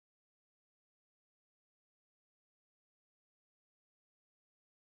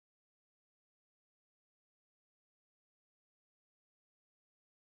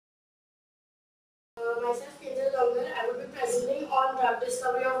Myself Kinjal Gangar. I will be presenting on drug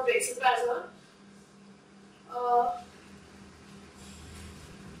discovery of Brexpiprazole.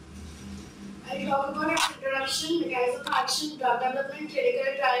 I talk about its introduction, mechanism of action, drug development,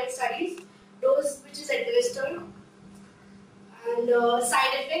 clinical trial studies, dose which is administered, and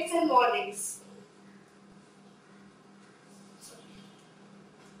side effects and warnings.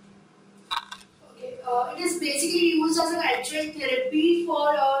 It is basically used as an adjunct therapy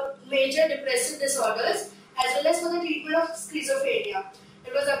for major depressive disorders as well as for the treatment of schizophrenia.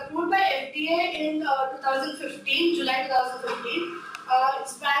 It was approved by FDA in 2015, July 2015.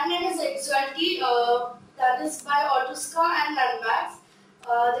 Its brand name is Exalti, that is by Otuska and Nunvax.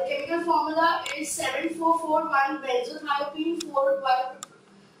 The chemical formula is 7441 benzothiophene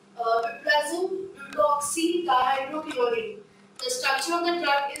 4-piprazine budoxy dihydroquinone. The structure of the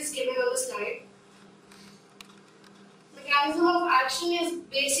drug is given on the slide. Mechanism of action is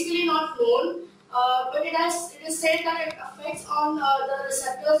basically not known, but it is said that it affects on the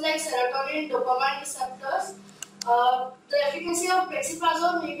receptors like serotonin and dopamine receptors. The efficacy of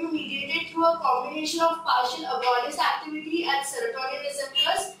Brexpiprazole may be mediated through a combination of partial agonist activity at serotonin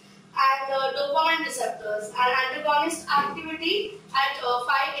receptors and dopamine receptors, and antagonist activity at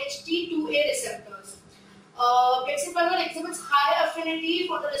 5-HT2A receptors. Brexpiprazole exhibits high affinity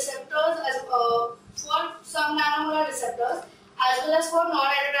for the receptors as for some nanomolar receptors as well as for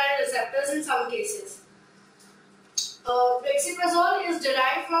non-adenoid receptors in some cases. Brexpiprazole is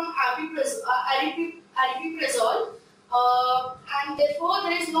derived from aripiprazole, and therefore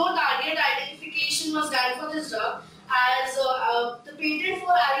there is no target identification was done for this drug, as the patent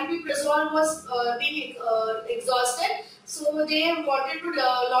for aripiprazole was being exhausted. So they wanted to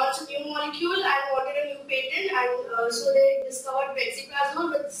launch a new molecule and wanted a new patent, and so they discovered Brexpiprazole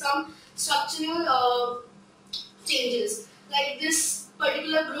with some structural changes. Like this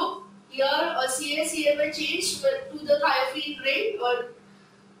particular group here, CA were changed to the thiophene ring.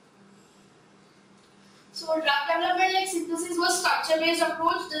 So drug development like synthesis was structure-based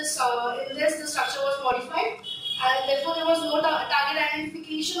approach. In this the structure was modified, and therefore there was no target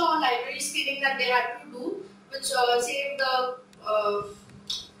identification or library screening that they had to do, which saved the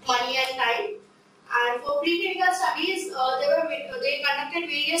money and time. And for preclinical studies, they conducted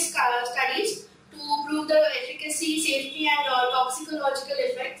various studies to prove the efficacy, safety, and toxicological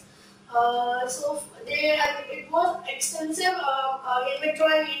effects. So it was extensive in vitro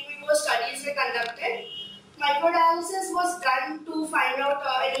and in vivo studies were conducted. Microdialysis was done to find out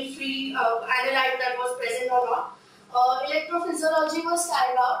any free analyte that was present or not. Electrophysiology was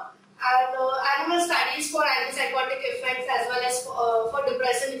carried out, and animal studies for antipsychotic effects as well as for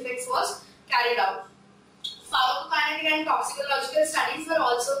depressant effects was carried out. Pharmacokinetic and toxicological studies were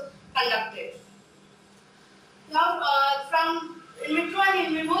also conducted. Now, from in vitro and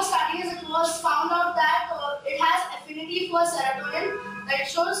in vivo studies, it was found out that it has affinity for serotonin, that it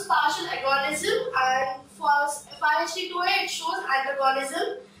shows partial agonism, and for 5-HT2A it shows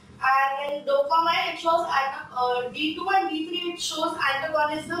antagonism, and in dopamine it shows D2 and D3 it shows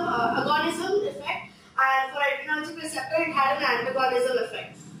agonism effect, and for adrenergic receptor it had an antagonism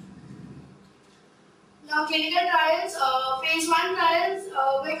effect. Now, clinical trials, phase 1 trials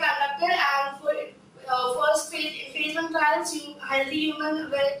were conducted, and for phase 1 trials, healthy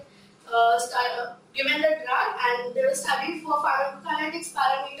humans were given the drug, and they were studied for pharmacokinetics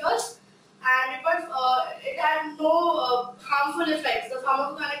parameters, and it had no harmful effects. The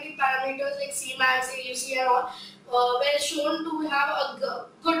pharmacokinetic parameters like Cmax, AUC, and all were shown to have a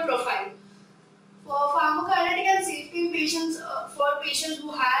good profile. For pharmacokinetic and safety in patients, for patients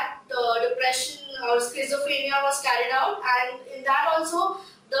who had depression or schizophrenia was carried out, and in that also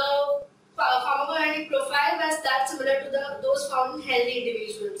the pharmacokinetic profile was that similar to those found in healthy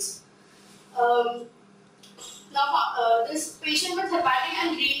individuals. This patient with hepatic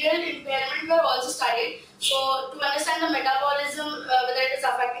and renal impairment were also studied, so to understand the metabolism, whether it is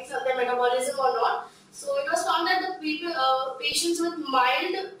affecting their metabolism or not. So it was found that the patients with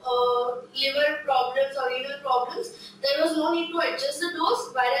mild liver problems or renal problems, there was no need to adjust the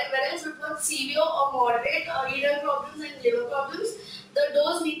dose, whereas with severe or moderate renal problems and liver problems, the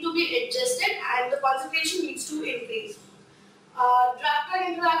dose need to be adjusted and the concentration needs to increase. Drug-drug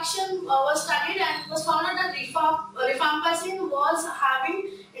interaction was studied, and it was found that rifampicin was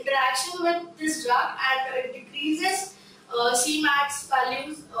having interaction with this drug, and it decreases Cmax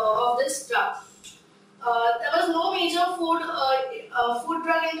values of this drug. There was no major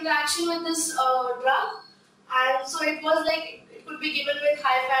food-drug interaction with this drug, and so it was like it could be given with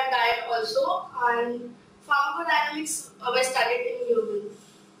high-fat diet also, and pharmacodynamics were studied in humans.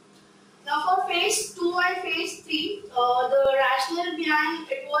 Now for phase 2 and phase 3, the rationale behind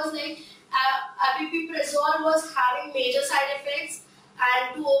it was like Brexpiprazole was having major side effects,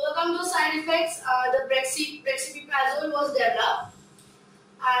 and to overcome those side effects, the Brexpiprazole was developed.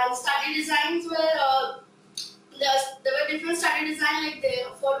 And study designs were there were different study design, like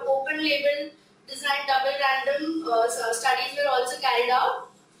for open label design, double random studies were also carried out.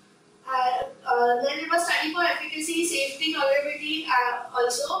 Then it was study for efficacy, safety, tolerability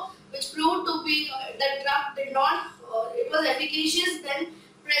also, which proved to be that drug did not, it was efficacious then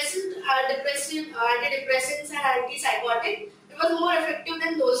present antidepressants and antipsychotic. It was more effective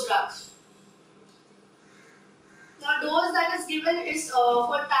than those drugs. Now, dose that is given is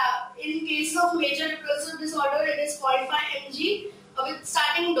in case of major depressive disorder, it is 0.5 mg with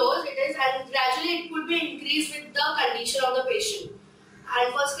starting dose. It is, and gradually it could be increased with the condition of the patient.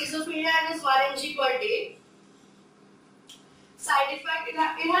 And for schizophrenia, it is 1 mg per day. Side effect, it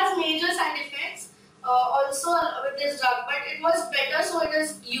has major side effects also with this drug, but it was better, so it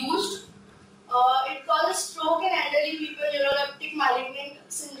is used. It causes stroke in elderly people, neuroleptic malignant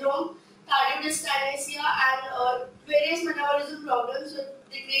syndrome, cardiodyskinesia, and various metabolism problems with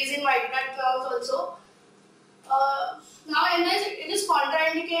decrease in white blood counts also. Now in this, it is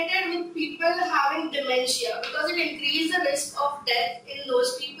contraindicated with people having dementia because it increases the risk of death in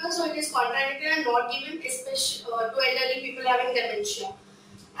those people. So it is contraindicated and not given, especially to elderly people having dementia.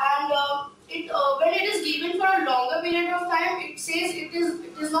 And when it is given for a longer period of time, it says it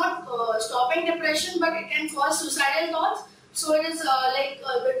is not stopping depression, but it can cause suicidal thoughts. So it is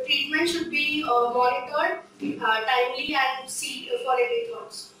the treatment should be monitored timely and see for any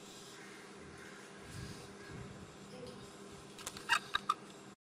thoughts.